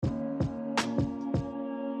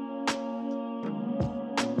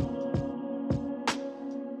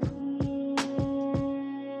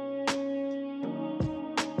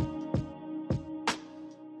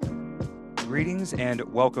Greetings and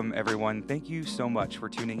welcome, everyone. Thank you so much for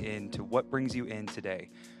tuning in to What Brings You In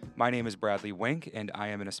today. My name is Bradley Wink, and I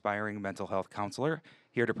am an aspiring mental health counselor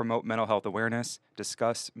here to promote mental health awareness,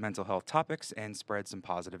 discuss mental health topics, and spread some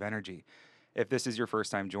positive energy. If this is your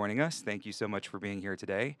first time joining us, thank you so much for being here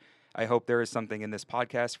today. I hope there is something in this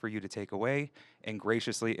podcast for you to take away and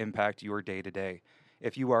graciously impact your day to day.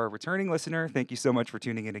 If you are a returning listener, thank you so much for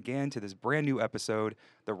tuning in again to this brand new episode,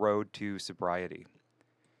 The Road to Sobriety.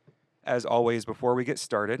 As always, before we get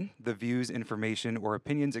started, the views, information, or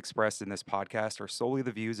opinions expressed in this podcast are solely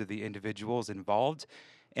the views of the individuals involved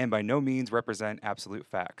and by no means represent absolute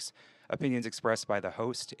facts. Opinions expressed by the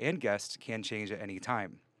host and guest can change at any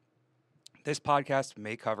time. This podcast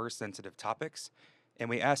may cover sensitive topics, and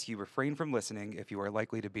we ask you refrain from listening if you are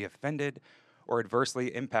likely to be offended or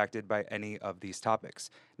adversely impacted by any of these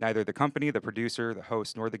topics. Neither the company, the producer, the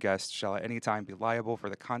host, nor the guest shall at any time be liable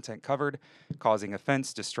for the content covered, causing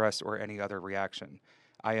offense, distress, or any other reaction.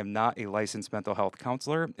 I am not a licensed mental health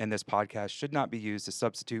counselor, and this podcast should not be used as a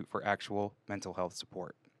substitute for actual mental health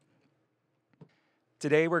support.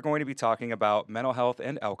 Today, we're going to be talking about mental health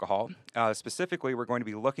and alcohol. Specifically, we're going to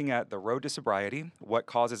be looking at the road to sobriety, what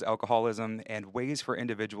causes alcoholism, and ways for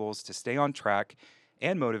individuals to stay on track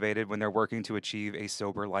and motivated when they're working to achieve a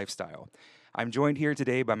sober lifestyle. I'm joined here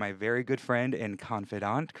today by my very good friend and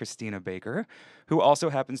confidant, Christina Baker, who also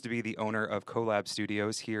happens to be the owner of Collab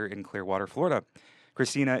Studios here in Clearwater, Florida.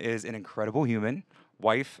 Christina is an incredible human,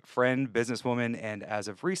 wife, friend, businesswoman, and as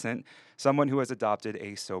of recent, someone who has adopted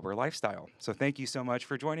a sober lifestyle. So thank you so much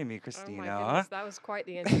for joining me, Christina. Oh my goodness, that was quite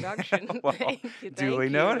the introduction. Well, Thank you. duly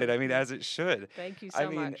noted. I mean, as it should. Thank you so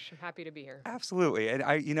much. I'm happy to be here. Absolutely. And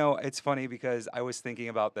it's funny because I was thinking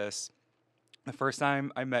about this the first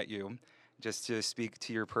time I met you, just to speak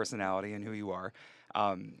to your personality and who you are.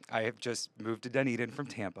 I have just moved to Dunedin from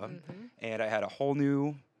Tampa, and I had a whole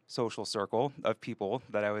new social circle of people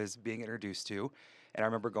that I was being introduced to. And I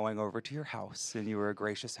remember going over to your house, and you were a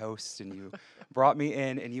gracious host, and you brought me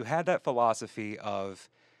in, and you had that philosophy of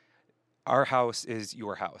our house is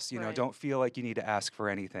your house. You know, don't feel like you need to ask for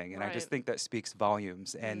anything. And I just think that speaks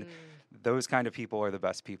volumes. And those kind of people are the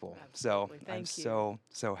best people. Absolutely. So I'm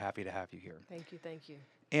so happy to have you here. Thank you. Thank you.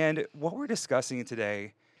 And what we're discussing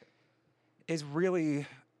today is really,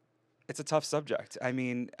 it's a tough subject. I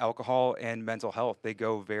mean, alcohol and mental health, they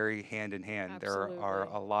go very hand in hand. Absolutely. There are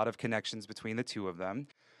a lot of connections between the two of them.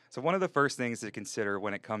 So one of the first things to consider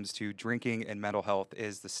when it comes to drinking and mental health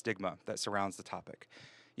is the stigma that surrounds the topic.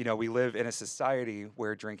 You know, we live in a society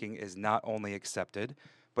where drinking is not only accepted,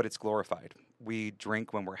 but it's glorified. We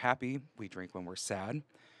drink when we're happy. We drink when we're sad.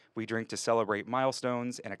 We drink to celebrate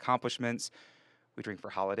milestones and accomplishments. We drink for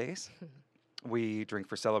holidays. We drink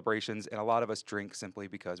for celebrations. And a lot of us drink simply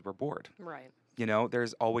because we're bored. Right. You know,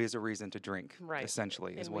 there's always a reason to drink,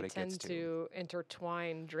 essentially, is what it gets to. And we tend to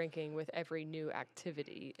intertwine drinking with every new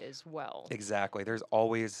activity as well. Exactly. There's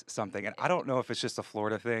always something. And I don't know if it's just a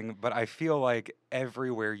Florida thing, but I feel like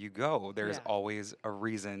everywhere you go, there's always a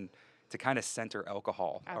reason to kind of center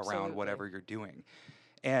alcohol around whatever you're doing.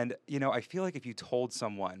 And, you know, I feel like if you told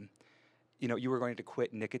someone, you know, you were going to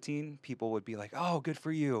quit nicotine, people would be like, oh, good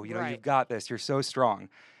for you. You know, you've got this. You're so strong.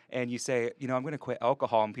 And you say, you know, I'm going to quit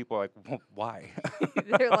alcohol. And people are like, well, why?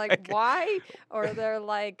 They're like, why? Or they're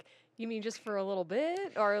like, you mean just for a little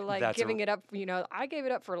bit? Or like giving it up, you know, I gave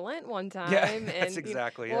it up for Lent one time. Yeah, and, that's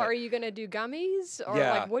exactly it. Or are you going to do gummies? Or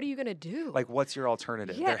like, what are you going to do? Like, what's your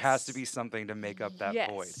alternative? Yes. There has to be something to make up that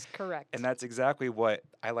void. Yes, correct. And that's exactly what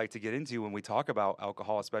I like to get into when we talk about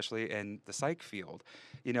alcohol, especially in the psych field.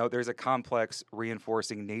 You know, there's a complex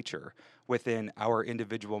reinforcing nature within our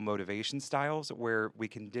individual motivation styles where we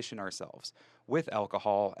condition ourselves with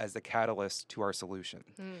alcohol as the catalyst to our solution.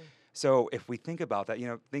 So if we think about that, you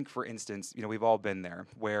know, think for instance, you know, we've all been there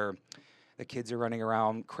where the kids are running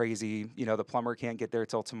around crazy, you know, the plumber can't get there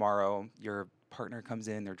till tomorrow, your partner comes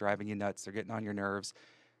in, they're driving you nuts, they're getting on your nerves.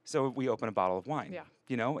 So we open a bottle of wine,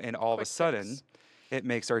 you know, and all of a sudden it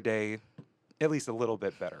makes our day at least a little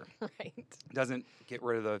bit better. Right. It doesn't get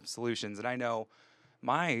rid of the solutions. And I know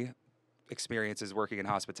my experiences working in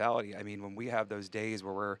hospitality, I mean, when we have those days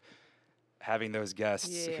where we're having those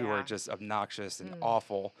guests who are just obnoxious and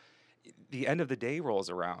awful, the end of the day rolls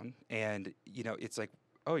around and, you know, it's like,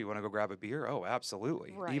 oh, you want to go grab a beer? Oh,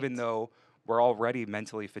 absolutely. Right. Even though we're already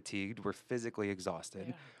mentally fatigued, we're physically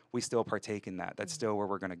exhausted, we still partake in that. That's still where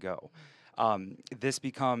we're going to go. This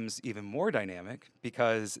becomes even more dynamic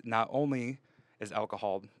because not only is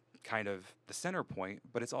alcohol kind of the center point,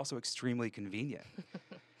 but it's also extremely convenient.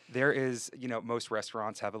 There is, you know, most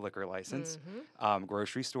restaurants have a liquor license.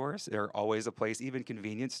 Grocery stores, they're always a place. Even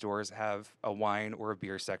convenience stores have a wine or a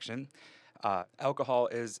beer section. Alcohol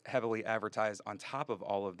is heavily advertised on top of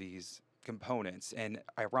all of these components. And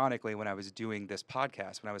ironically, when I was doing this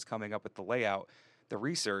podcast, when I was coming up with the layout, the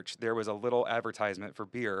research, there was a little advertisement for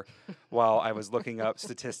beer while I was looking up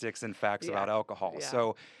statistics and facts Yeah. about alcohol. Yeah.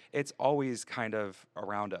 So it's always kind of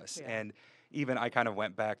around us. Yeah. And even I kind of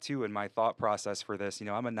went back too in my thought process for this.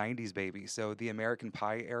 I'm a 90s baby. So the American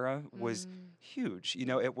Pie era was huge.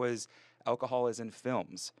 It was alcohol is in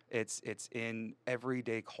films. It's in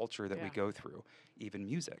everyday culture that we go through, even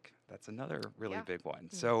music. That's another really big one.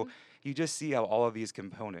 So you just see how all of these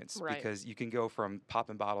components, because you can go from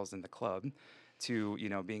popping bottles in the club to,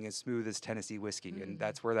 being as smooth as Tennessee whiskey. And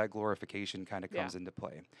that's where that glorification kind of comes into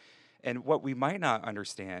play. And what we might not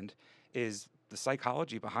understand is the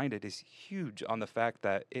psychology behind it is huge on the fact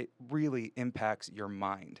that it really impacts your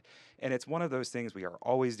mind. And it's one of those things, we are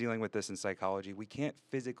always dealing with this in psychology. We can't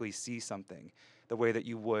physically see something the way that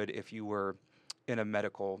you would if you were in a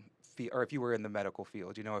medical or if you were in the medical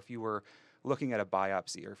field. If you were looking at a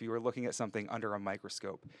biopsy or if you were looking at something under a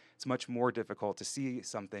microscope, it's much more difficult to see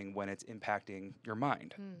something when it's impacting your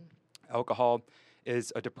mind. Alcohol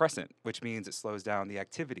is a depressant, which means it slows down the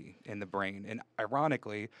activity in the brain. And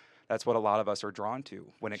ironically, that's what a lot of us are drawn to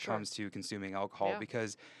when it comes to consuming alcohol,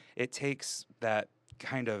 because it takes that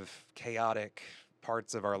kind of chaotic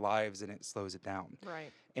parts of our lives and it slows it down.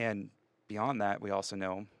 Right. And beyond that, we also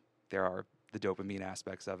know there are the dopamine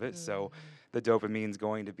aspects of it. So the dopamine is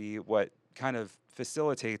going to be what kind of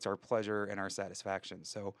facilitates our pleasure and our satisfaction.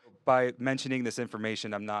 So by mentioning this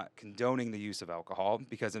information, I'm not condoning the use of alcohol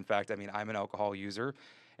because, in fact, I'm an alcohol user.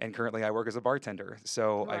 And currently I work as a bartender.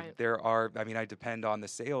 So I depend on the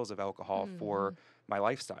sales of alcohol for my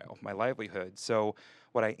lifestyle, my livelihood. So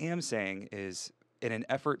what I am saying is, in an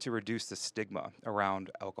effort to reduce the stigma around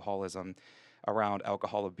alcoholism, around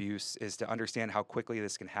alcohol abuse, is to understand how quickly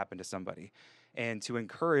this can happen to somebody and to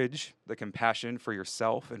encourage the compassion for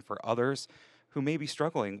yourself and for others who may be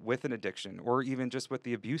struggling with an addiction or even just with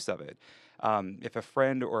the abuse of it. If a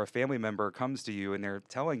friend or a family member comes to you and they're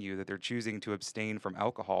telling you that they're choosing to abstain from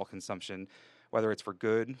alcohol consumption, whether it's for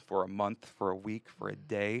good, for a month, for a week, for a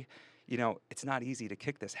day, it's not easy to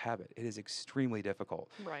kick this habit. It is extremely difficult.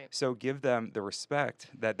 Right. So give them the respect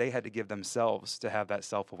that they had to give themselves to have that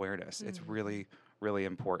self-awareness. It's really, really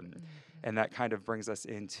important. And that kind of brings us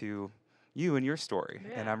into you and your story.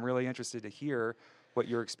 Yeah. And I'm really interested to hear what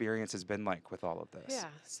your experience has been like with all of this. Yeah,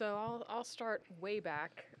 so I'll start way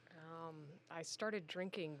back. I started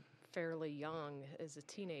drinking fairly young as a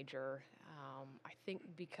teenager. I think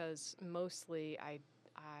because mostly I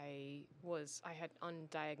had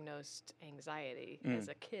undiagnosed anxiety as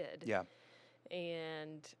a kid. Yeah.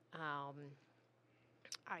 And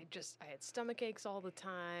I had stomach aches all the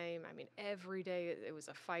time. Every day it was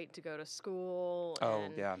a fight to go to school.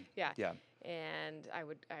 Yeah. And I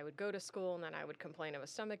would go to school, and then I would complain of a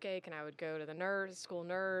stomach ache, and I would go to the school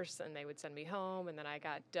nurse, and they would send me home, and then I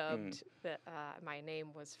got dubbed that my name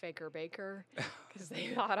was Faker Baker because they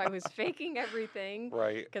thought I was faking everything.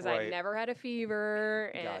 Right. Because I never had a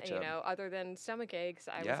fever, and Gotcha. other than stomach aches,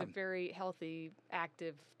 I was a very healthy,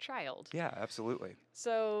 active child. Yeah, absolutely.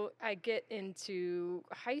 So I get into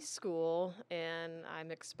high school, and I'm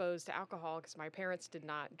exposed to alcohol because my parents did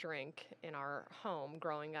not drink in our home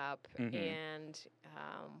growing up. And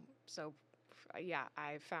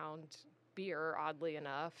I found beer, oddly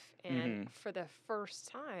enough. And for the first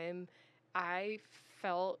time, I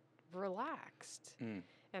felt relaxed.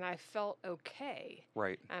 And I felt okay.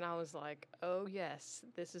 Right. And I was like, oh, yes,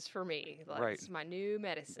 this is for me. It's my new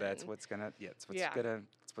medicine. That's what's going to, it's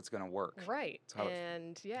what's going to work. Right.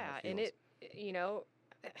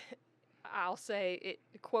 I'll say it,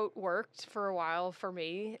 quote, worked for a while for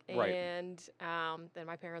me. Right. And then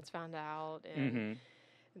my parents found out, and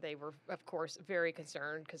they were, of course, very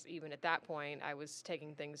concerned because even at that point, I was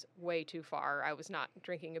taking things way too far. I was not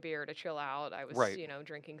drinking a beer to chill out. I was,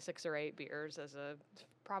 drinking 6 or 8 beers as a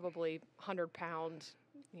probably 100-pound,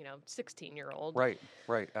 16-year-old.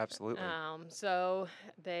 Right, absolutely. So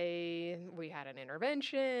we had an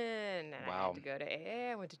intervention, and I had to go to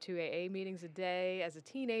AA. I went to 2 AA meetings a day as a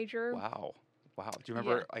teenager. Wow. Do you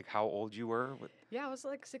remember how old you were? Yeah, I was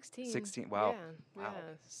like 16. 16. Wow. Yeah.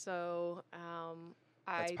 So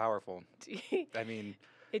that's powerful.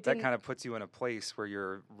 That kind of puts you in a place where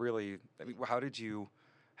you're really. How did you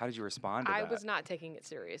respond to that? I was not taking it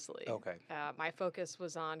seriously. Okay. My focus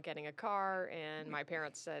was on getting a car, and my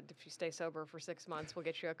parents said, if you stay sober for 6 months, we'll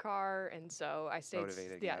get you a car. And so I stayed.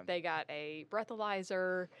 Motivated, They got a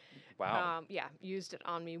breathalyzer. Wow. Used it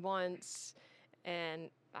on me once, and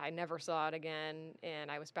I never saw it again, and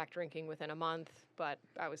I was back drinking within a month, but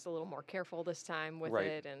I was a little more careful this time with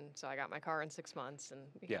it, and so I got my car in 6 months, and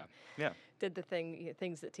did the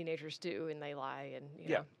things that teenagers do, and they lie,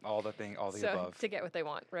 and all the above to get what they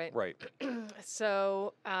want, right? Right.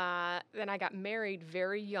 So then I got married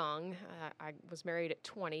very young. I was married at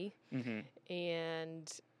 20,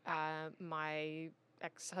 and my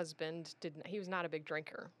ex-husband he was not a big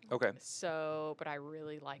drinker. Okay. So, but I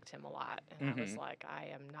really liked him a lot. And I was like, I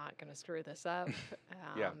am not going to screw this up.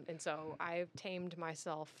 And so I tamed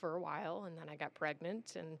myself for a while, and then I got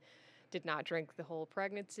pregnant and did not drink the whole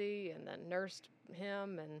pregnancy, and then nursed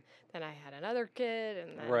him, and then I had another kid,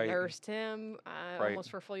 and then nursed him almost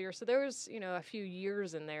for a full year. So there was, a few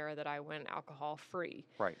years in there that I went alcohol free.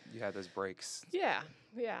 Right. You had those breaks. Yeah.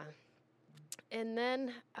 Yeah. And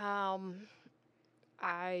then,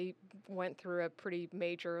 I went through a pretty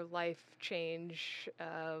major life change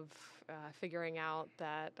of figuring out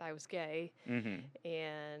that I was gay,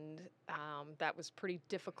 and that was pretty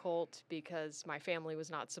difficult because my family was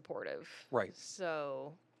not supportive. Right.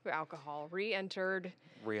 So alcohol re-entered.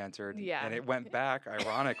 Yeah. And it went back,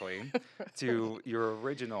 ironically, to your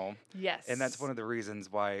original. Yes. And that's one of the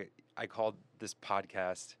reasons why I called this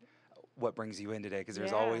podcast What Brings You In Today, because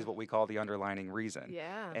there's always what we call the underlining reason.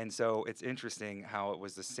 Yeah. And so it's interesting how it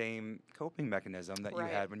was the same coping mechanism that you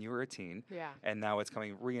had when you were a teen. Yeah. And now it's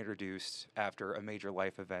coming reintroduced after a major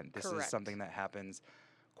life event. This Correct. is something that happens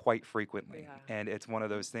quite frequently. Yeah. And it's one of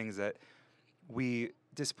those things that we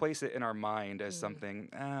displace it in our mind as something,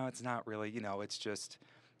 it's not really, it's just,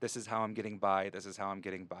 this is how I'm getting by. And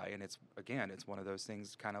it's one of those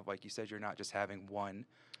things, kind of like you said, you're not just having one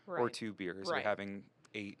or two beers. You're having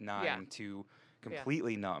 8, 9 to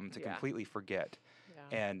completely numb, to completely forget.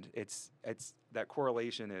 Yeah. And it's that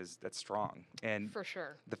correlation that's strong. And for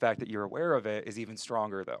sure. The fact that you're aware of it is even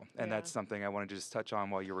stronger, though. And that's something I wanted to just touch on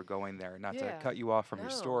while you were going there, not to cut you off from your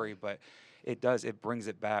story, but it brings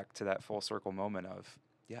it back to that full circle moment of,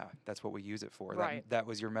 that's what we use it for. Right. That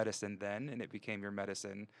was your medicine then, and it became your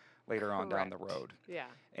medicine later on down the road. Yeah.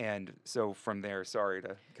 And so from there, sorry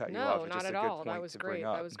to cut you No, off. not at all. That was great.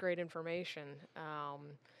 That was great information.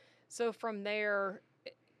 So from there,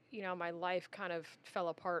 my life kind of fell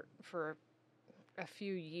apart for a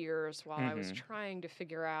few years while I was trying to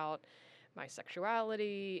figure out my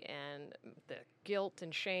sexuality and the guilt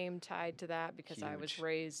and shame tied to that because I was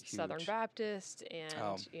raised Southern Baptist,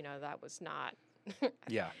 and that was not.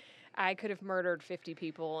 I could have murdered 50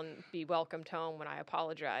 people and be welcomed home when I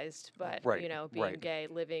apologized, but being gay,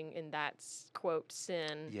 living in that quote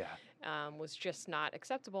sin, was just not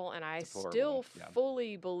acceptable, and I still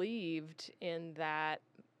fully believed in that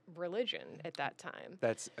religion at that time.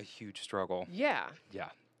 That's a huge struggle. Yeah.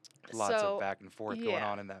 Lots of back and forth going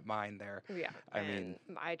on in that mind there. Yeah. I mean,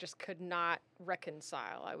 I just could not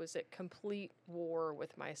reconcile. I was at complete war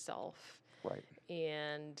with myself. Right.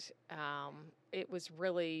 And it was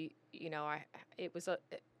really, it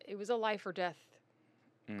was a life or death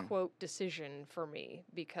quote decision for me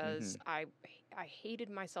because I hated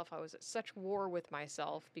myself. I was at such war with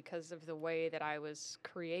myself because of the way that I was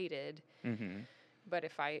created. But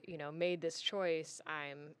if I, made this choice,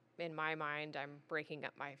 in my mind, I'm breaking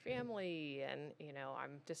up my family, and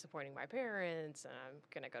I'm disappointing my parents, and I'm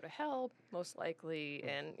gonna go to hell most likely,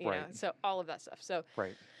 and so all of that stuff. So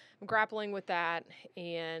I'm grappling with that,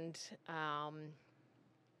 and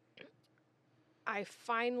I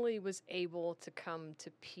finally was able to come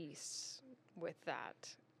to peace with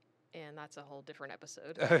that, and that's a whole different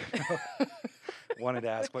episode. Wanted to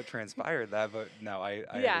ask what transpired that, but no, I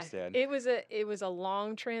understand. It was a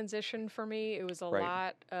long transition for me. It was a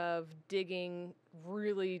lot of digging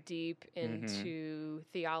really deep into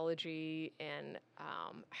theology and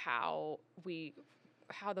how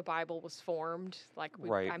the Bible was formed. Like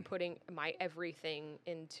I'm putting my everything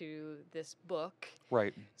into this book.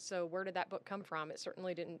 Right. So where did that book come from? It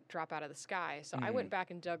certainly didn't drop out of the sky. So I went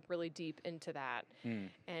back and dug really deep into that,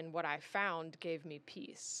 and what I found gave me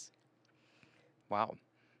peace. Wow.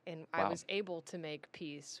 And I was able to make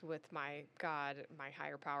peace with my God, my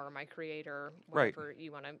higher power, my creator, whatever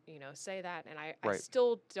you want to, say that. And I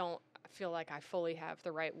still don't feel like I fully have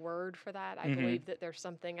the right word for that. I believe that there's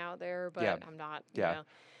something out there, but I'm not,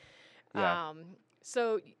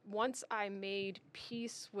 So once I made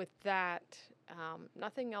peace with that,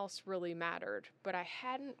 nothing else really mattered, but I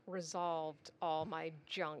hadn't resolved all my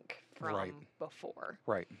junk from before.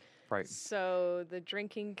 Right. So the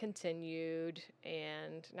drinking continued,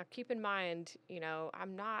 and now keep in mind,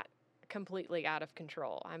 I'm not completely out of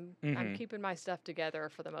control. I'm keeping my stuff together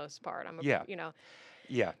for the most part.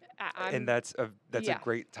 Yeah. And that's a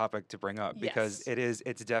great topic to bring up because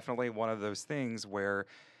it's definitely one of those things where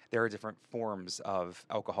there are different forms of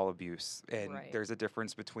alcohol abuse. And there's a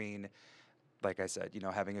difference between, like I said,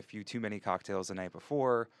 having a few too many cocktails the night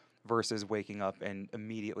before versus waking up and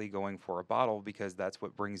immediately going for a bottle because that's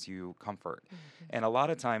what brings you comfort. And a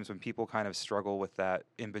lot of times when people kind of struggle with that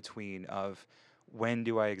in between of when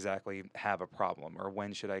do I exactly have a problem or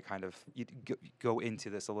when should I kind of go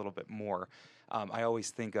into this a little bit more, I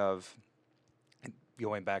always think of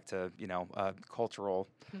going back to, cultural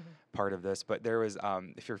part of this, but there was,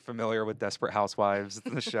 if you're familiar with Desperate Housewives,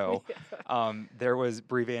 the show, there was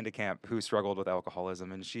Brie Vandekamp who struggled with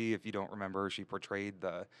alcoholism. And she, if you don't remember, she portrayed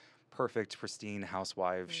the perfect, pristine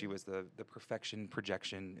housewife. She was the perfection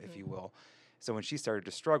projection, if you will. So when she started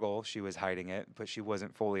to struggle, she was hiding it, but she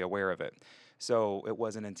wasn't fully aware of it. So it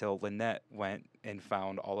wasn't until Lynette went and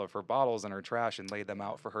found all of her bottles in her trash and laid them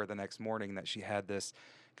out for her the next morning that she had this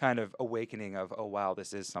kind of awakening of, oh, wow,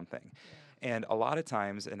 this is something. And a lot of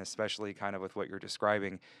times, and especially kind of with what you're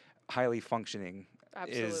describing, highly functioning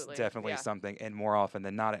is definitely something. And more often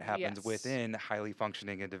than not, it happens within highly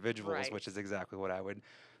functioning individuals, which is exactly what I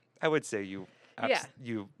would say you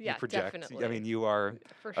project. Definitely. I mean, you are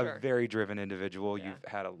a very driven individual. You've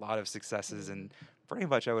had a lot of successes and pretty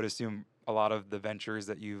much, I would assume, a lot of the ventures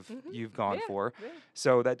that you've gone for.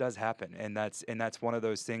 So that does happen. And that's one of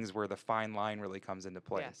those things where the fine line really comes into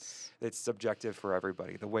play. It's subjective for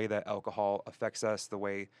everybody. The way that alcohol affects us, the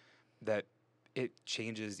way that it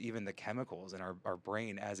changes even the chemicals in our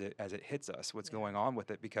brain as it hits us, what's going on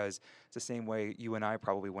with it, because it's the same way you and I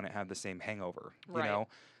probably wouldn't have the same hangover, you know?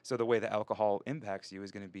 So the way that alcohol impacts you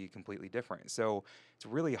is going to be completely different. So it's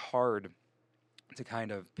really hard to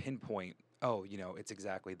kind of pinpoint, oh, it's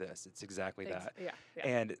exactly this, it's exactly that.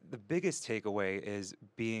 And the biggest takeaway is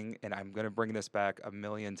being, and I'm going to bring this back a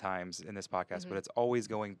million times in this podcast, but it's always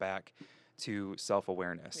going back to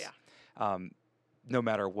self-awareness. No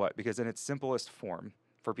matter what, because in its simplest form,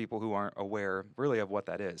 for people who aren't aware really of what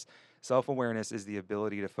that is, self-awareness is the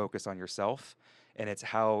ability to focus on yourself, and it's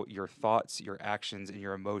how your thoughts, your actions, and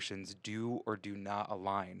your emotions do or do not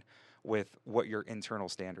align with what your internal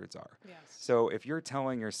standards are. So if you're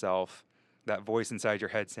telling yourself, that voice inside your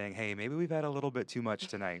head saying, hey, maybe we've had a little bit too much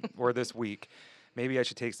tonight or this week, maybe I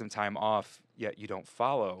should take some time off, yet you don't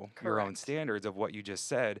follow your own standards of what you just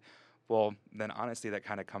said, well, then honestly, that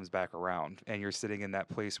kind of comes back around and you're sitting in that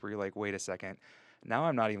place where you're like, wait a second, now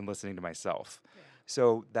I'm not even listening to myself.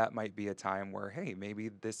 So that might be a time where, hey, maybe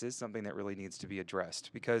this is something that really needs to be addressed,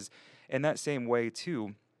 because in that same way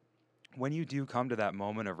too, when you do come to that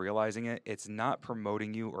moment of realizing it, it's not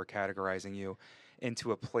promoting you or categorizing you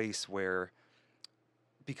into a place where,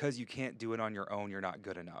 because you can't do it on your own, you're not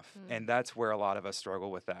good enough. And that's where a lot of us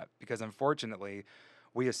struggle with that, because unfortunately,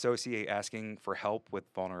 we associate asking for help with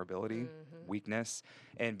vulnerability, weakness,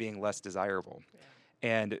 and being less desirable.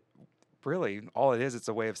 And really, all it is, it's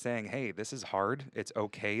a way of saying, hey, this is hard. It's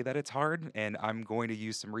okay that it's hard, and I'm going to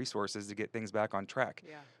use some resources to get things back on track.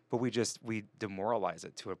 But we demoralize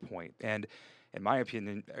it to a point. And in my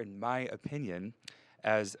opinion,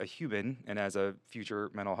 as a human and as a future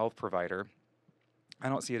mental health provider, I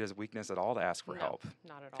don't see it as weakness at all to ask for help.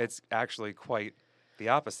 Not at all. It's actually quite the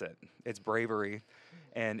opposite. It's bravery,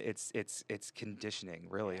 and it's conditioning,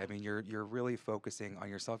 really. I mean, you're really focusing on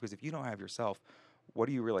yourself, because if you don't have yourself, what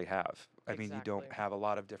do you really have? I mean, you don't have a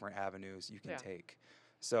lot of different avenues you can take.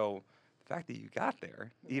 So the fact that you got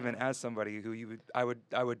there, even as somebody who I would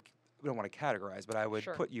we don't want to categorize, but I would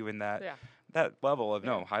put you in that level of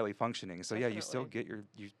highly functioning. So you still get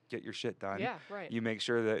your shit done. You make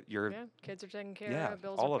sure that your kids are taken care of,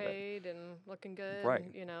 bills are paid, and looking good.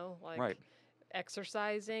 And,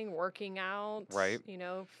 exercising, working out.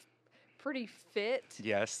 Pretty fit.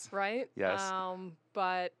 Right? Yes.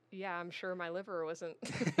 But I'm sure my liver wasn't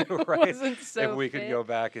wasn't so if we fit. could go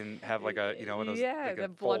back and have one of those a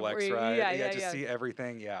full X-ray, just see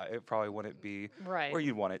everything. It probably wouldn't be where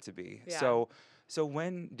you'd want it to be. So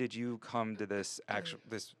when did you come to this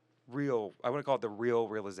this real, I want to call it the real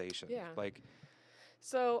realization?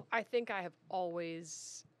 So I think I have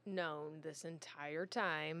always known this entire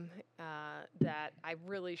time that I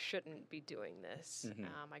really shouldn't be doing this.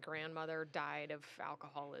 My grandmother died of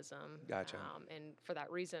alcoholism. Gotcha. And for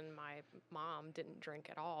that reason, my mom didn't drink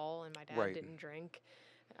at all, and my dad didn't drink.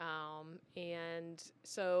 And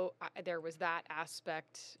so there was that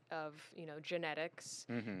aspect of, genetics.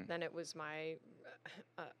 Then it was my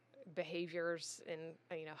behaviors in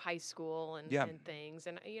high school and things,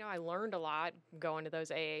 and I learned a lot going to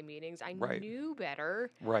those AA meetings. I knew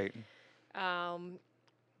better, but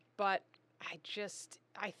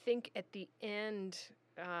I think at the end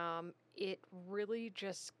it really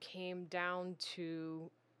just came down to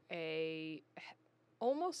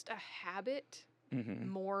almost a habit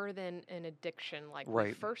more than an addiction. Like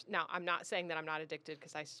now I'm not saying that I'm not addicted,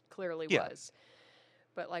 because I clearly was.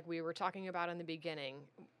 But like we were talking about in the beginning,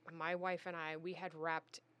 my wife and I, we had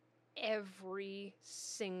wrapped every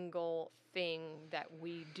single thing that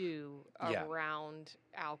we do around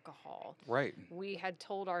alcohol. Right. We had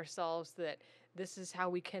told ourselves that this is how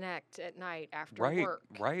we connect at night after work.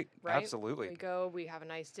 Right. Absolutely. We go, we have a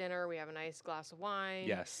nice dinner, we have a nice glass of wine.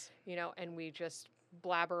 Yes. And we just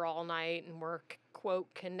blabber all night, and we're, quote,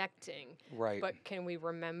 connecting. Right. But can we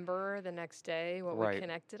remember the next day what we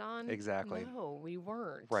connected on? Exactly. No, we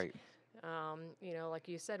weren't. Right. Like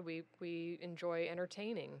you said, we enjoy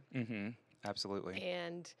entertaining. Mm-hmm. Absolutely.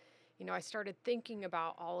 And, I started thinking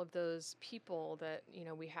about all of those people that,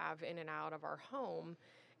 we have in and out of our home.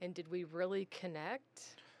 And did we really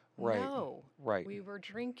connect? Right. No. Right. We were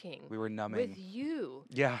drinking. We were numbing. With you.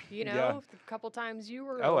 Yeah. A couple times you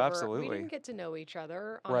were over. Absolutely. We didn't get to know each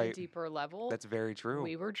other on a deeper level. That's very true.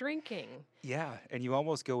 We were drinking. Yeah. And you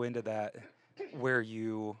almost go into that where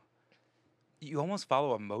you almost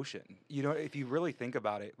follow emotion. If you really think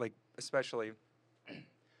about it, like, especially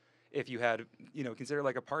if you had, consider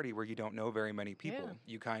like a party where you don't know very many people. Yeah.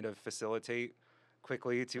 You kind of facilitate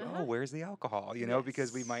quickly to, where's the alcohol?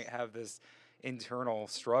 Because we might have this internal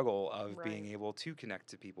struggle of being able to connect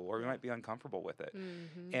to people, or we might be uncomfortable with it.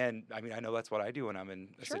 Mm-hmm. And I know that's what I do when I'm in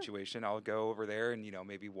a situation. I'll go over there and,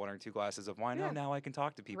 maybe 1 or 2 glasses of wine. Yeah. Oh, now I can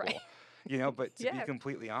talk to people. Right. But to be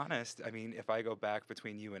completely honest, if I go back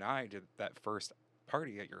between you and I to that first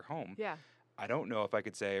party at your home, I don't know if I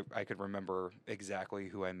could say I could remember exactly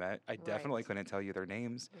who I met. I definitely couldn't tell you their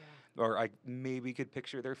names, or I maybe could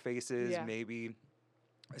picture their faces, maybe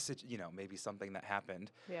maybe something that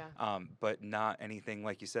happened, but not anything,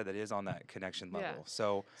 like you said, that is on that connection level.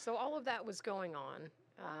 So all of that was going on.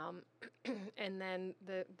 And then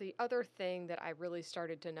the other thing that I really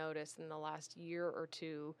started to notice in the last year or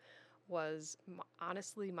two was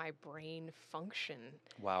honestly my brain function.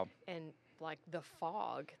 Wow. And like the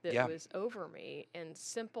fog that was over me, and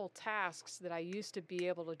simple tasks that I used to be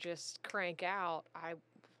able to just crank out, I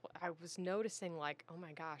was noticing like, oh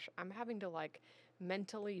my gosh, I'm having to like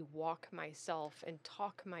mentally walk myself and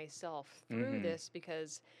talk myself through this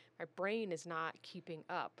because my brain is not keeping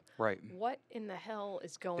up. Right. What in the hell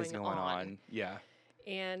is going on? Yeah.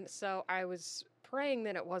 And so I was praying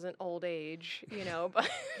that it wasn't old age, but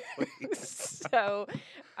so,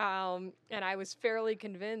 and I was fairly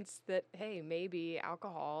convinced that, hey, maybe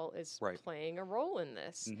alcohol is playing a role in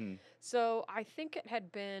this. Mm-hmm. So I think it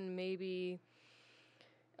had been maybe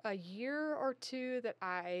a year or two that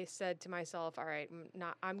I said to myself, all right,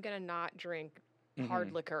 I'm going to not drink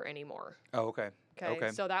hard liquor anymore. Oh, okay. Okay.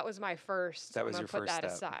 So that was my first. That was your first step. Put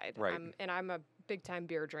that aside. Right. I'm a big time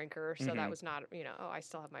beer drinker, so that was not, I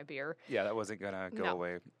still have my beer. Yeah, that wasn't going to go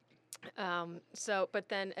away. But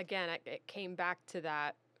then again, it came back to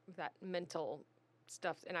that mental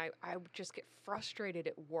stuff, and I would just get frustrated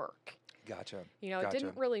at work. Gotcha. It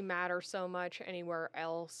didn't really matter so much anywhere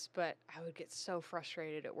else, but I would get so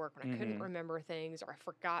frustrated at work when I couldn't remember things, or I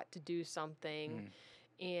forgot to do something.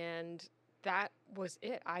 And that was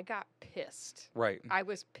it. I got pissed. Right. I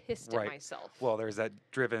was pissed at myself. Well, there's that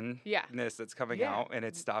drivenness that's coming out, and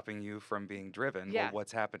it's stopping you from being driven. Yeah. Well,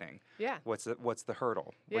 what's happening? Yeah. What's the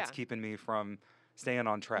hurdle? What's keeping me from staying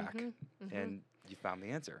on track? And you found the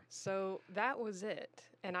answer. So that was it.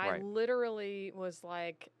 And I literally was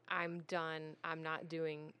like, I'm done. I'm not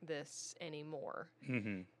doing this anymore.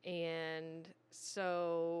 And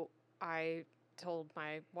so I told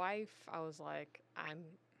my wife, I was like,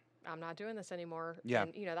 I'm not doing this anymore. Yeah.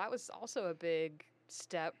 And, that was also a big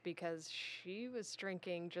step because she was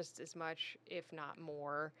drinking just as much, if not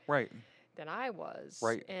more, than I was.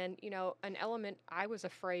 Right. And, an element, I was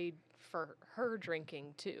afraid for her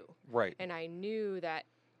drinking too. Right. And I knew that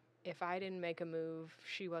if I didn't make a move,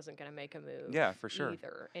 she wasn't going to make a move. Yeah, for sure.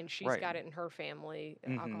 Either. And she's got it in her family,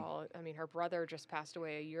 alcohol. I mean, her brother just passed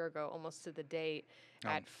away a year ago, almost to the date,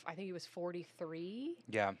 at, I think he was 43.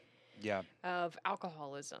 Yeah. Yeah. Of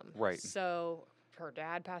alcoholism. Right. So her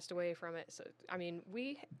dad passed away from it. So, I mean,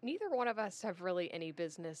 neither one of us have really any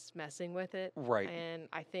business messing with it. Right. And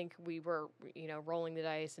I think we were, rolling the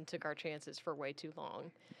dice and took our chances for way too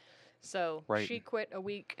long. So she quit a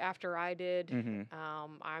week after I did.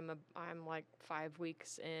 I'm like 5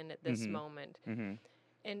 weeks in at this moment.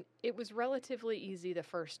 And it was relatively easy the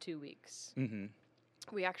first 2 weeks.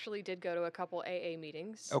 We actually did go to a couple AA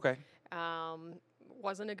meetings. Okay.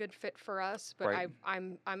 Wasn't a good fit for us, but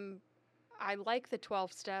I like the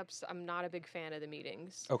 12 steps. I'm not a big fan of the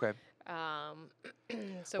meetings. Okay.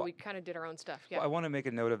 So we kind of did our own stuff. Yeah. Well, I want to make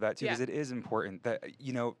a note of that too, because it is important that,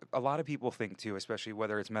 a lot of people think too, especially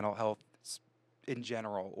whether it's mental health in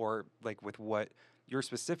general or like with what your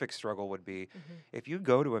specific struggle would be. If you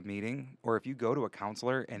go to a meeting or if you go to a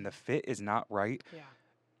counselor and the fit is not right,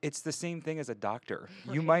 it's the same thing as a doctor.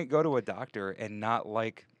 Right. You might go to a doctor and not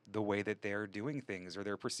like the way that they're doing things or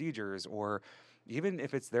their procedures, or even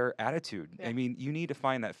if it's their attitude. I mean, you need to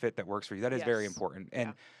find that fit that works for you. That is very important.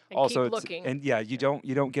 And also, keep looking. You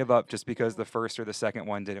don't give up just because the first or the second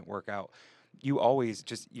one didn't work out. You always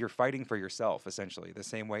you're fighting for yourself, essentially, the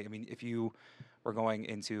same way. I mean, if you were going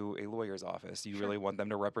into a lawyer's office, you really want them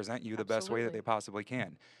to represent you the best way that they possibly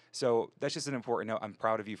can. So that's just an important note. I'm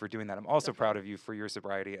proud of you for doing that. I'm also proud of you for your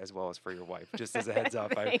sobriety as well as for your wife. Just as a heads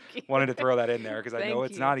up, I wanted to throw that in there because I know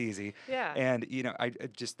it's not easy. Yeah. And, I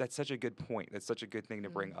just, that's such a good point. That's such a good thing to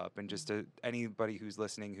bring up. And just to anybody who's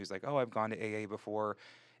listening who's like, oh, I've gone to AA before,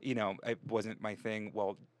 it wasn't my thing.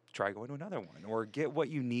 Well, try going to another one or get what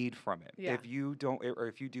you need from it. If you don't, or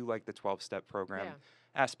if you do like the 12-step program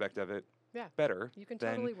aspect of it, better, you can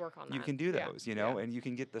totally work on that. You can do those, and you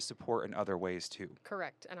can get the support in other ways too.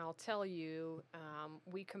 Correct. And I'll tell you,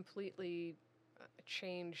 we completely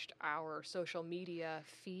changed our social media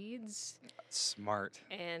feeds. Smart.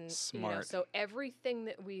 And so everything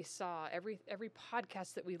that we saw, every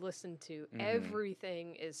podcast that we listened to,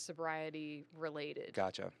 everything is sobriety related.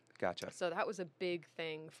 Gotcha. So that was a big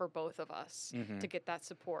thing for both of us to get that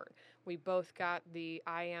support. We both got the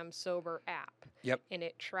I Am Sober app. Yep. And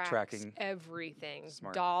it tracking everything.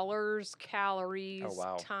 Smart. Dollars, calories,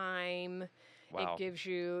 time. Wow. It gives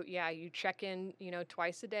you, you check in,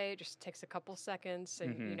 twice a day. It just takes a couple seconds,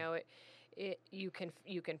 and you can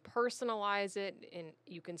personalize it, and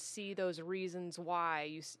you can see those reasons why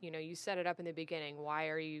you set it up in the beginning. Why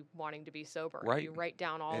are you wanting to be sober? Right. You write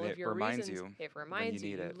down all of your reasons. It reminds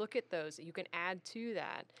you. You look at those. You can add to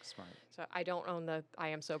that. Smart. So I don't own the I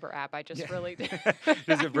Am Sober app. I just really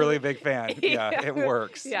just a really big fan. Yeah, it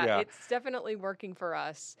works. Yeah, it's definitely working for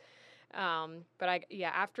us. But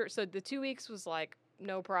after the 2 weeks was like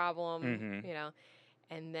no problem,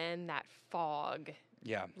 and then that fog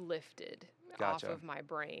lifted off of my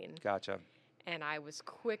brain. Gotcha. And I was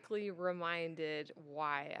quickly reminded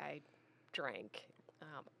why I drank.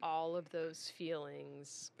 All of those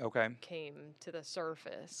feelings came to the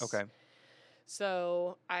surface. Okay.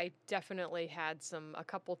 So I definitely had a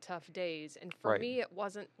couple tough days. And for me, it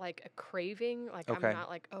wasn't like a craving. Like I'm not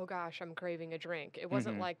like, oh gosh, I'm craving a drink. It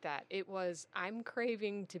wasn't like that. It was, I'm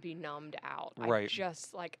craving to be numbed out. Right. I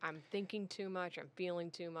just I'm thinking too much. I'm feeling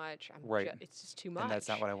too much. It's just too much. And that's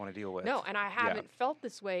not what I want to deal with. No, and I haven't felt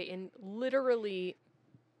this way in literally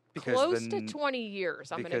close to 20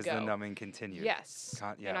 years. I'm going to go. Because the numbing continued. Yes.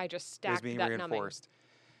 And I just stacked it was being that reinforced. Numbing.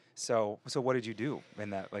 So what did you do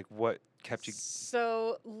in that? Like what kept you?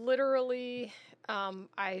 So literally,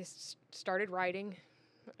 I started writing.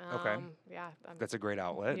 Yeah. That's a great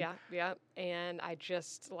outlet. Yeah. And I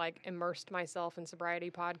just immersed myself in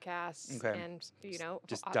sobriety podcasts and,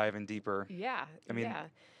 just diving deeper. Yeah. I mean,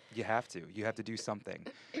 you have to do something,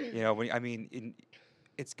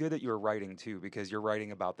 it's good that you're writing too, because you're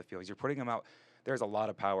writing about the feelings. You're putting them out. There's a lot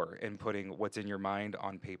of power in putting what's in your mind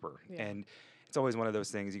on paper. Yeah. And it's always one of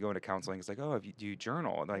those things. You go into counseling, it's like, oh, do you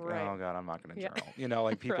journal? Like, oh God, I'm not going to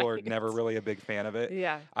journal. People are never really a big fan of it.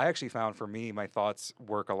 Yeah. I actually found for me, my thoughts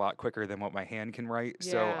work a lot quicker than what my hand can write.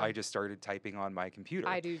 Yeah. So I just started typing on my computer.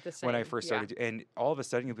 I do the same. When I first started, and all of a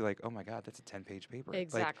sudden you'll be like, oh my God, that's a 10-page paper.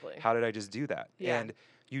 Exactly. Like, how did I just do that? Yeah. And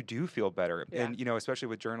you do feel better. Yeah. And, especially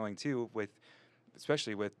with journaling too,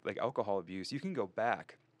 especially with alcohol abuse, you can go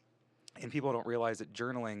back, and people don't realize that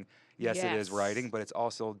journaling, yes. it is writing, but it's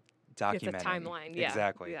also documenting. It's a timeline. Yeah.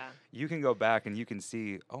 Exactly. Yeah. You can go back and you can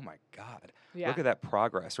see, oh my God, yeah. look at that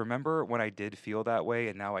progress. Remember when I did feel that way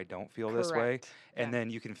and now I don't feel this way? And then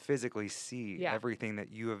you can physically see everything that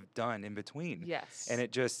you have done in between. Yes. And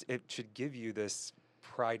it should give you this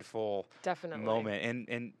prideful moment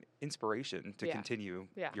and inspiration to continue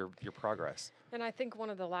your progress. And I think one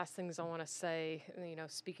of the last things I want to say,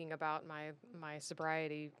 speaking about my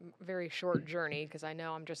sobriety, very short journey, because I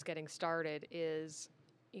know I'm just getting started, is,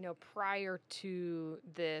 prior to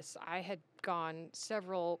this, I had gone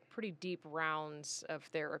several pretty deep rounds of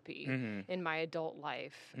therapy in my adult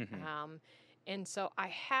life. And so I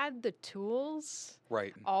had the tools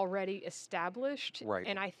already established. Right.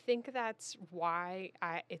 And I think that's why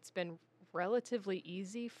it's been relatively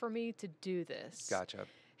easy for me to do this. Gotcha.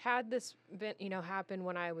 Had this been, happen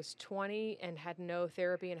when I was 20 and had no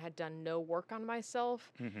therapy and had done no work on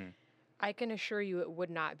myself, I can assure you it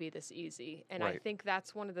would not be this easy. And I think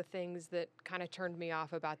that's one of the things that kind of turned me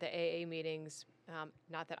off about the AA meetings.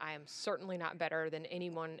 Not that I am certainly not better than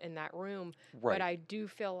anyone in that room, but I do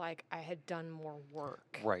feel like I had done more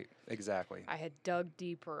work. Right, exactly. I had dug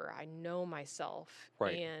deeper. I know myself.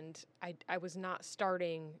 And I was not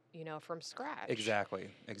starting, from scratch. Exactly.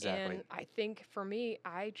 And I think for me,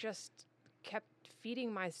 I just kept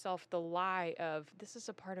feeding myself the lie of this is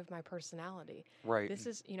a part of my personality. This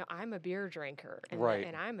is, I'm a beer drinker and,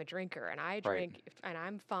 and I'm a drinker and I drink and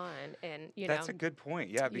I'm fun. And, That's a good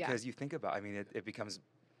point. Yeah. Because you think about, it becomes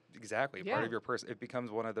part of your person. It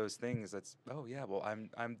becomes one of those things that's, well,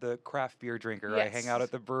 I'm the craft beer drinker. I hang out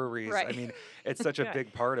at the breweries. It's such a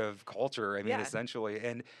big part of culture. Essentially.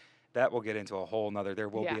 And that will get into a whole nother, there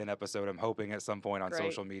will be an episode I'm hoping at some point on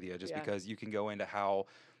social media, just because you can go into how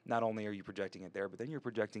not only are you projecting it there, but then you're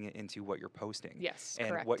projecting it into what you're posting. Yes, and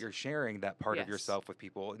correct. what you're sharing, that part of yourself with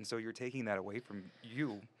people. And so you're taking that away from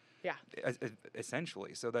you. Yeah.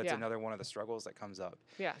 Essentially. So that's another one of the struggles that comes up.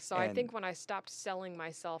 Yeah. So I think when I stopped selling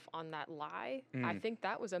myself on that lie, I think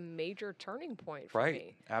that was a major turning point for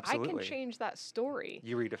me. Absolutely. I can change that story.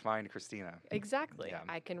 You redefined Christina. Exactly. Yeah.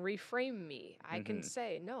 I can reframe me. I can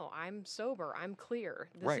say, no, I'm sober. I'm clear.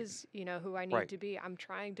 This is, who I need to be. I'm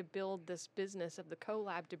trying to build this business of the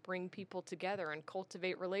collab to bring people together and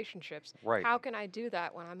cultivate relationships. How can I do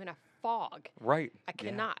that when I'm in a fog? I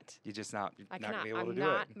cannot. You're just not. I not cannot. Be able I'm to do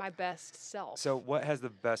not it. my best self. So what has the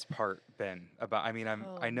best part been about?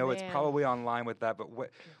 I know it's probably online with that, but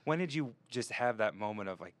when did you just have that moment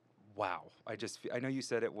of like, wow? I know you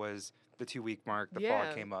said it was the 2-week mark. The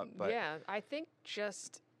fog came up, but I think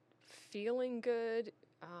just feeling good,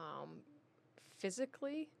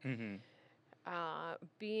 physically.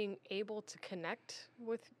 Being able to connect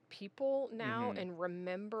with people now and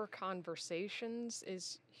remember conversations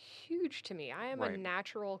is huge to me. I am a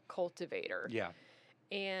natural cultivator. Yeah.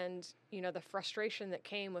 And, the frustration that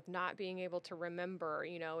came with not being able to remember,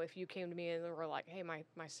 if you came to me and were like, hey, my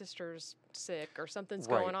sister's sick or something's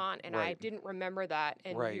going on, and I didn't remember that,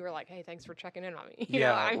 and you were like, hey, thanks for checking in on me.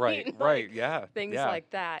 Things like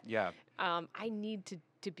that. Yeah. I need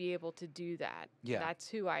to be able to do that. Yeah. That's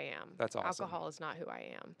who I am. That's awesome. Alcohol is not who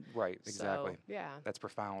I am. Right, exactly. So, yeah. That's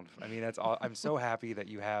profound. That's all. I'm so happy that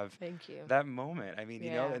you have Thank you. that moment.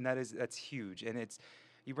 And that's huge. And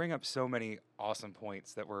you bring up so many awesome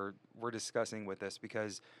points that we're discussing with this,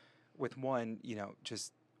 because with one,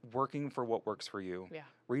 just working for what works for you,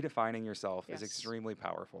 redefining yourself is extremely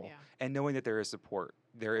powerful. Yeah. And knowing that there is support.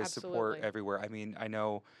 There is support everywhere. I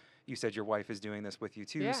know you said your wife is doing this with you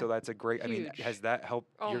too, so that's a great, has that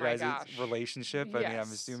helped your guys' relationship? Yes.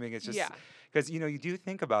 I'm assuming it's just, because, you do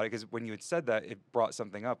think about it, because when you had said that, it brought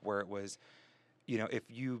something up where it was, if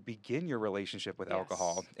you begin your relationship with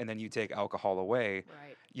alcohol and then you take alcohol away,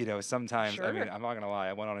 sometimes, I'm not going to lie,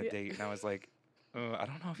 I went on a date and I was like, I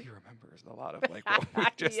don't know if he remembers a lot of like what we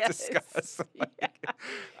just discussed.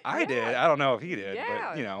 I did. I don't know if he did,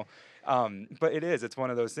 but but it's one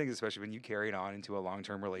of those things, especially when you carry it on into a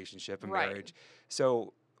long-term relationship and marriage.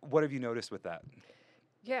 So what have you noticed with that?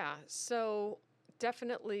 Yeah. So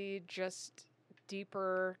definitely just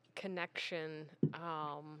deeper connection,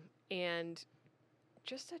 and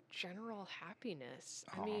just a general happiness.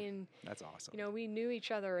 That's awesome. We knew each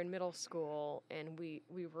other in middle school, and we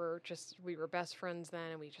were best friends then,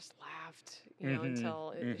 and we just laughed,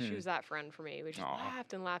 until she was that friend for me. We just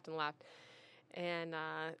laughed and laughed and laughed. And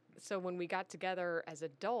so when we got together as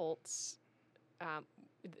adults,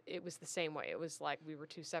 it was the same way. It was like we were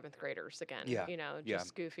two 7th graders again,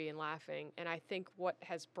 just goofy and laughing. And I think what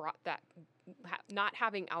has brought that, not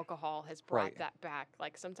having alcohol has brought that back.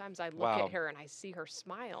 Like sometimes I look at her and I see her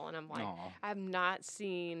smile and I'm like, I've not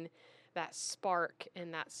seen that spark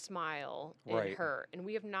and that smile in her. And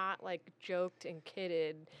we have not like joked and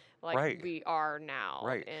kidded like we are now.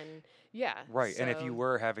 And and if you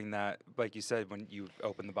were having that, like you said, when you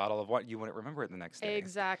opened the bottle of wine, you wouldn't remember it the next day.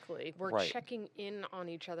 Exactly. We're checking in on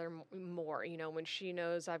each other more, when she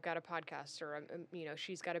knows I've got a podcast or,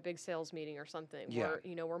 she's got a big sales meeting or something.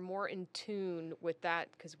 We're more in tune with that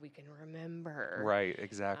because we can remember. Right,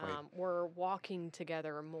 exactly. We're walking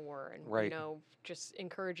together more and, just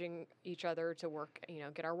encouraging each other to work,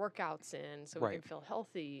 get our workouts in so we can feel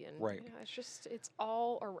healthy. And it's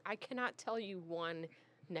all, I cannot tell you one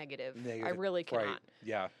negative. I really cannot.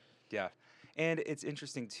 Yeah. And it's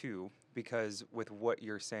interesting too, because with what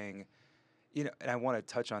you're saying, You know, and I want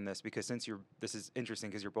to touch on this because this is interesting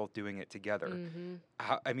because you're both doing it together.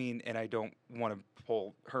 I mean, and I don't want to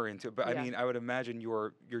pull her into it, but I mean, I would imagine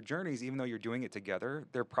your journeys, even though you're doing it together,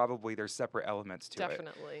 there's separate elements to it.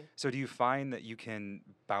 Definitely. So do you find that you can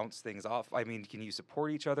bounce things off? I mean, can you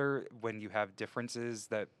support each other when you have differences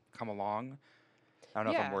that come along? I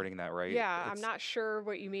don't know if I'm wording that right. Yeah, I'm not sure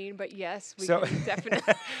what you mean, but yes, we can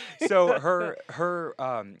definitely. So her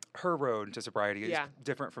road to sobriety is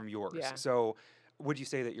different from yours. Yeah. So would you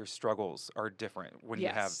say that your struggles are different when you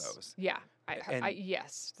have those? Yeah.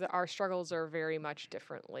 Yes, our struggles are very much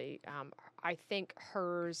differently. I think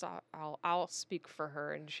hers. I'll speak for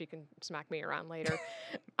her, and she can smack me around later.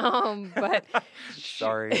 But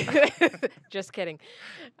sorry, just kidding.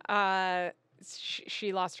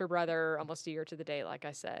 She lost her brother almost a year to the day, like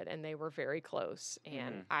I said, and they were very close.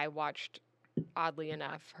 And I watched, oddly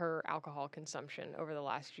enough, her alcohol consumption over the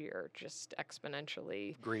last year just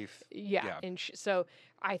exponentially. Grief. Yeah. And so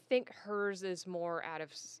I think hers is more out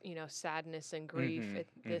of, sadness and grief at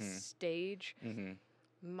this stage.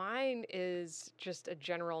 Mine is just a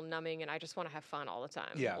general numbing, and I just want to have fun all the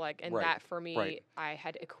time. Yeah. And that for me, I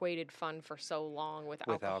had equated fun for so long with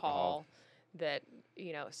alcohol that,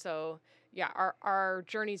 so... Yeah, our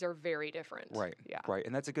journeys are very different. Right. Yeah. Right.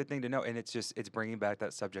 And that's a good thing to know. And it's bringing back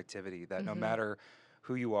that subjectivity that no matter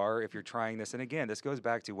who you are, if you're trying this, and again, this goes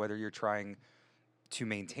back to whether you're trying to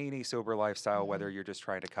maintain a sober lifestyle, whether you're just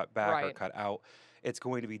trying to cut back or cut out, it's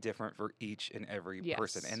going to be different for each and every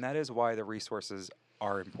person. And that is why the resources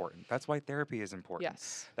are important. That's why therapy is important.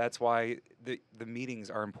 Yes. That's why the meetings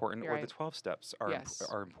are important or the 12 steps are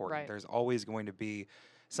important. Right. There's always going to be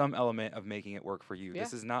some element of making it work for you.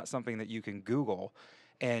 This is not something that you can Google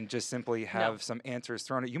and just simply have some answers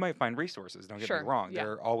thrown at you. You might find resources, don't get me wrong.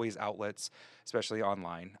 There are always outlets, especially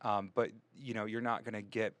online. But, you're not going to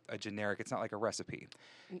get a generic, it's not like a recipe.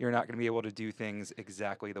 You're not going to be able to do things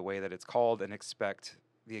exactly the way that it's called and expect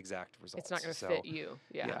the exact results. It's not going to fit you.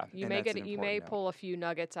 Yeah. You may pull a few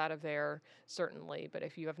nuggets out of there, certainly, but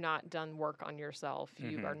if you have not done work on yourself,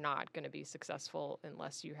 you are not going to be successful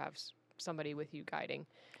unless you have somebody with you guiding.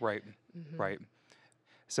 Right. Right.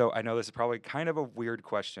 So I know this is probably kind of a weird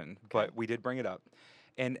question, but we did bring it up.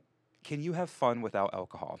 And can you have fun without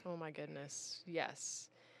alcohol? Oh my goodness. Yes.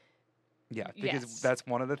 Yeah, because that's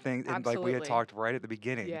one of the things, and like we had talked right at the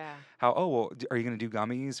beginning, how, are you going to do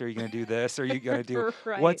gummies? Are you going to do this? Are you going to do,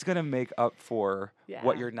 what's going to make up for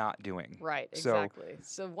what you're not doing? Right, exactly.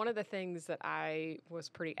 So one of the things that I was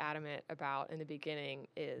pretty adamant about in the beginning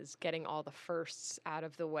is getting all the firsts out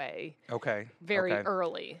of the way very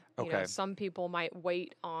early. Some people might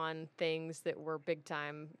wait on things that were big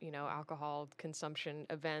time, alcohol consumption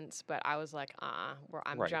events, but I was like,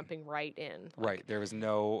 I'm jumping right in. Right, there was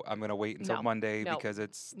no, I'm going to wait until Monday because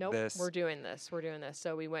it's this. We're doing this.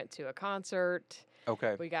 So we went to a concert.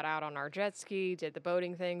 Okay. We got out on our jet ski, did the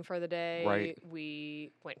boating thing for the day. Right.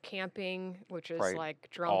 We went camping, which is like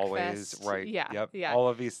drunk always fest. Right. Yeah. Yep. Yeah. All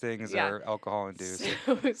of these things are alcohol induced.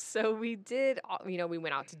 So we did, we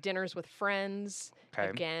went out to dinners with friends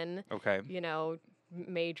again. Okay.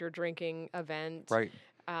 Major drinking event. Right.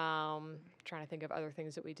 Trying to think of other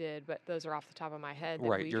things that we did, but those are off the top of my head that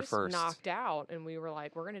we just knocked out, and we were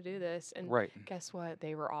like, we're going to do this. And guess what?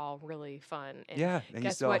 They were all really fun. And and you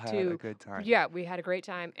still had a good time. Yeah, we had a great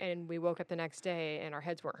time, and we woke up the next day, and our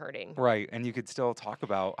heads weren't hurting. Right, and you could still talk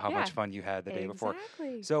about how much fun you had the day before.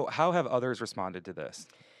 So how have others responded to this?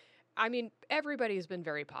 I mean, everybody's been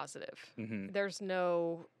very positive. There's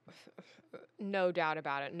no doubt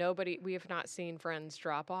about it. We have not seen friends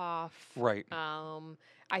drop off. Right.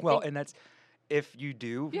 I think, and that's, if you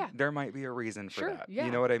do, there might be a reason for that. Yeah.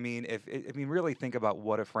 You know what I mean? Really think about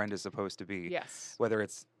what a friend is supposed to be. Yes. Whether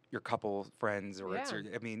it's your couple friends or it's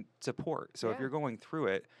support. So if you're going through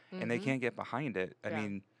it and they can't get behind it, I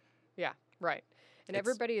mean. Yeah, right. And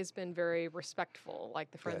everybody has been very respectful.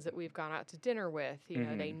 Like the friends that we've gone out to dinner with,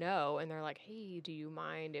 they know, and they're like, "Hey, do you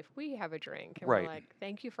mind if we have a drink?" And we're like,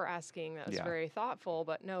 "Thank you for asking. That was very thoughtful,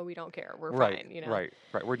 but no, we don't care. We're fine." Right.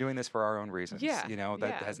 We're doing this for our own reasons. Yeah.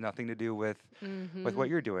 That has nothing to do with what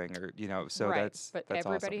you're doing, or so that's. But that's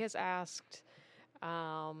everybody awesome. has asked.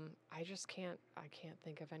 I just can't. I can't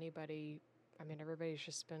think of anybody. I mean, everybody's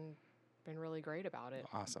just been really great about it.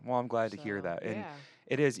 Awesome. Well, I'm glad to hear that. And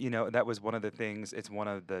it is, that was one of the things, it's one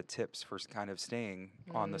of the tips for kind of staying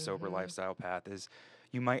on the sober lifestyle path is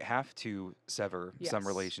you might have to sever some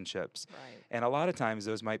relationships. Right. And a lot of times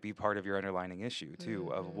those might be part of your underlying issue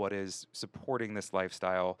too, of what is supporting this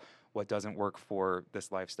lifestyle, what doesn't work for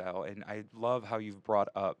this lifestyle. And I love how you've brought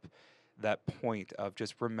up that point of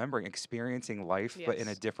just remembering, experiencing life, but in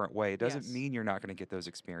a different way. It doesn't mean you're not going to get those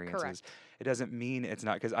experiences. Correct. It doesn't mean it's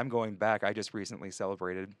not, because I'm going back. I just recently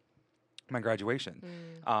celebrated my graduation.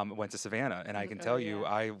 Went to Savannah, and I can tell you,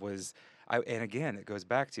 and again, it goes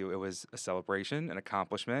back to, it was a celebration, an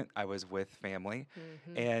accomplishment. I was with family,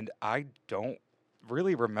 and I don't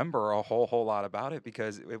really remember a whole lot about it,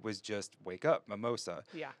 because it was just wake up, mimosa,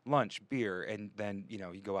 lunch, beer, and then,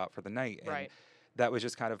 you go out for the night. And that was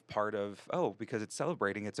just kind of part of, because it's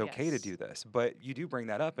celebrating, it's okay to do this. But you do bring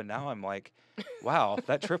that up, and now I'm like, wow,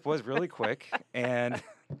 that trip was really quick, and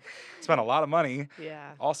spent a lot of money.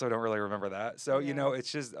 Yeah. Also don't really remember that. So,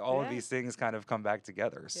 it's just all of these things kind of come back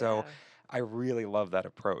together. So I really love that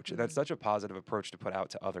approach. And that's such a positive approach to put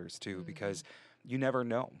out to others too, because you never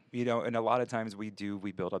know, and a lot of times we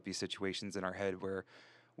build up these situations in our head where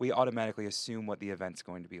we automatically assume what the event's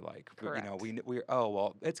going to be like. Correct.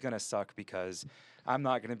 It's going to suck because I'm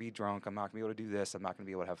not going to be drunk. I'm not going to be able to do this. I'm not going to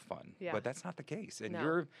be able to have fun. Yeah. But that's not the case. And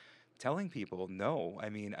you're telling people, no. I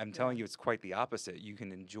mean, I'm telling you, it's quite the opposite. You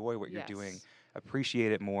can enjoy what you're doing,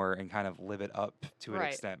 appreciate it more, and kind of live it up to an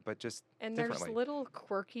extent, but just differently. There's little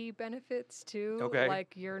quirky benefits too. Okay.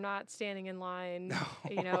 Like you're not standing in line,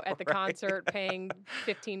 at the concert paying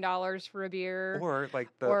 $15 for a beer. Or like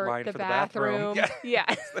the line for the bathroom. Yeah.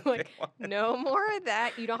 Like no more of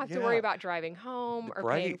that. You don't have to worry about driving home or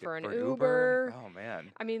paying for an Uber. Oh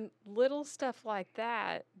man. I mean, little stuff like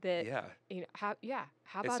that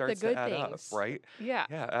how about the good things? Up, right? Yeah.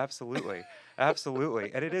 Yeah, absolutely.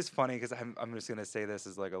 Absolutely. And it is funny, because I'm just going to say this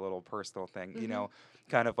as like a little personal thing,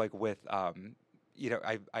 kind of like with, I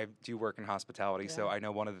do work in hospitality. So I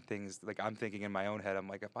know one of the things, like I'm thinking in my own head, I'm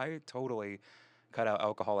like, if I totally cut out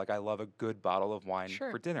alcohol, like I love a good bottle of wine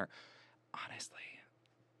for dinner. Honestly,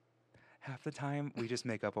 half the time we just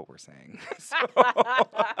make up what we're saying.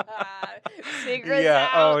 Secret's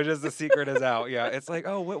out. Just the secret is out. Yeah, it's like,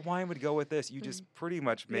 what wine would go with this? You just pretty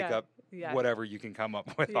much make up whatever you can come up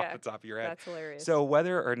with off the top of your head. That's hilarious. So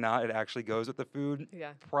whether or not it actually goes with the food,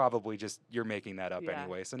 probably just you're making that up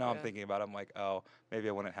anyway. So now I'm thinking about it, I'm like, maybe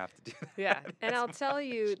I wouldn't have to do that. Yeah, and I'll tell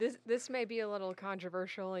you, this may be a little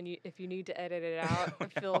controversial, and if you need to edit it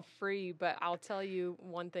out, feel free. But I'll tell you,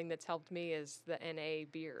 one thing that's helped me is the NA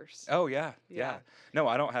beers. Oh yeah. No,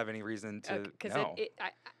 I don't have any reason to. Because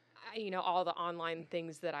all the online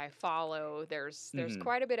things that I follow, there's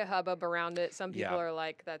quite a bit of hubbub around it. Some people are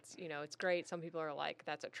like, that's, it's great. Some people are like,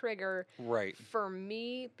 that's a trigger. Right. For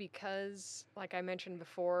me, because like I mentioned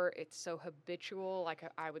before, it's so habitual. Like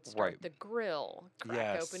I would start the grill,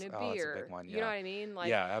 crack open a beer. That's a big one, You know what I mean?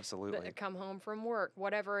 Like, absolutely. Come home from work,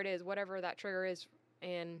 whatever it is, whatever that trigger is.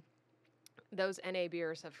 And those NA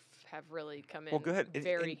beers have really come in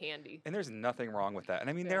very handy. And there's nothing wrong with that. And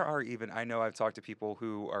I mean, there are even, I know I've talked to people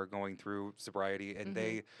who are going through sobriety, and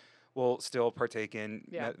they will still partake in,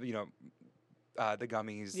 the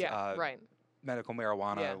gummies, medical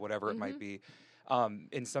marijuana, whatever it might be.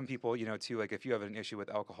 And some people, too, like if you have an issue with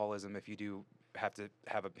alcoholism, if you do have to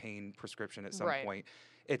have a pain prescription at some point,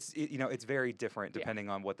 it's very different depending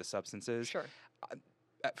on what the substance is. Sure.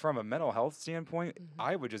 From a mental health standpoint,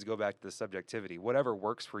 I would just go back to the subjectivity. Whatever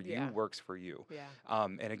works for you works for you. Yeah.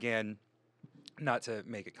 And again, not to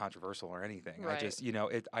make it controversial or anything. I just,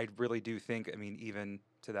 I really do think, I mean, even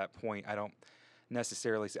to that point, I don't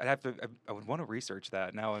necessarily, I would want to research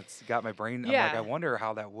that. Now it's got my brain. I'm like, I wonder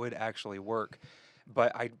how that would actually work.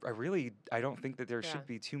 But I don't think that there should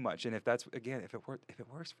be too much. And if that's, again, if it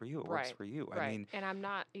works for you, it works for you. Right. I mean, and I'm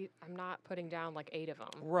not putting down like 8 of them.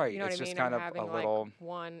 Right. You know it's what I just mean? kind I'm of having a little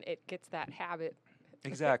one. It gets that habit.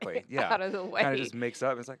 Exactly. Yeah. Out of the way. Kind of just makes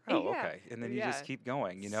up. It's like, okay, and then you just keep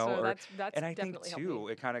going. So that's and I think too,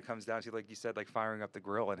 it kind of comes down to, like you said, like firing up the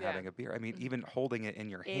grill and having a beer. I mean, even holding it in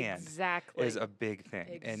your hand is a big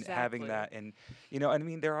thing, and having that, and I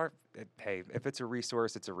mean, there are. Hey, if it's a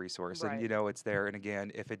resource, it's a resource, and it's there. And again,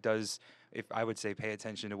 if I would say, pay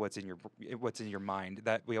attention to what's in your mind.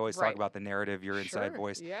 That we always talk about the narrative, your inside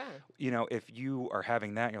voice. Yeah. If you are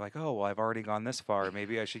having that, and you're like, oh well, I've already gone this far.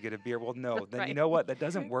 Maybe I should get a beer. Well, no, then you know what? That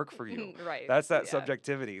doesn't work for you. Right. That's that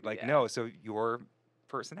subjectivity. Like no, so your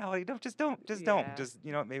personality, don't.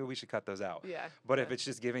 Maybe we should cut those out. Yeah. But if it's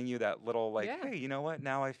just giving you that little like, hey, you know what?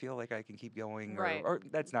 Now I feel like I can keep going. Or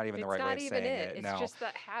that's not even the right way of saying it. It's just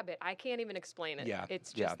that habit. I can't even explain it. Yeah.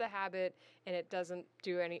 It's just the habit, and it doesn't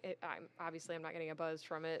do any. I'm not getting a buzz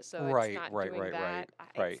from it, so it's not doing that.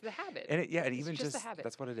 It's the habit. And and even just the habit.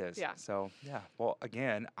 That's what it is. Yeah. So Well,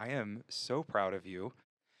 again, I am so proud of you.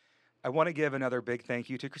 I want to give another big thank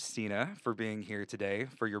you to Christina for being here today,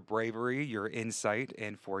 for your bravery, your insight,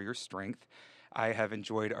 and for your strength. I have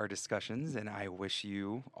enjoyed our discussions, and I wish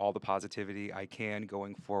you all the positivity I can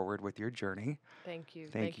going forward with your journey. Thank you.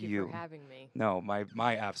 Thank you for having me. No,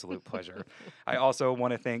 my absolute pleasure. I also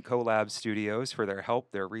want to thank CoLab Studios for their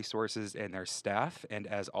help, their resources, and their staff. And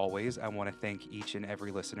as always, I want to thank each and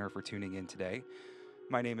every listener for tuning in today.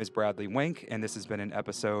 My name is Bradley Wenk, and this has been an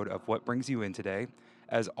episode of What Brings You In Today.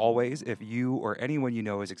 As always, if you or anyone you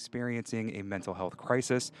know is experiencing a mental health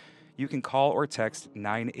crisis, you can call or text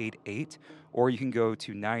 988, or you can go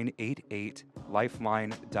to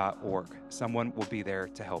 988lifeline.org. Someone will be there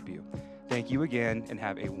to help you. Thank you again, and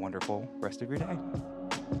have a wonderful rest of your day.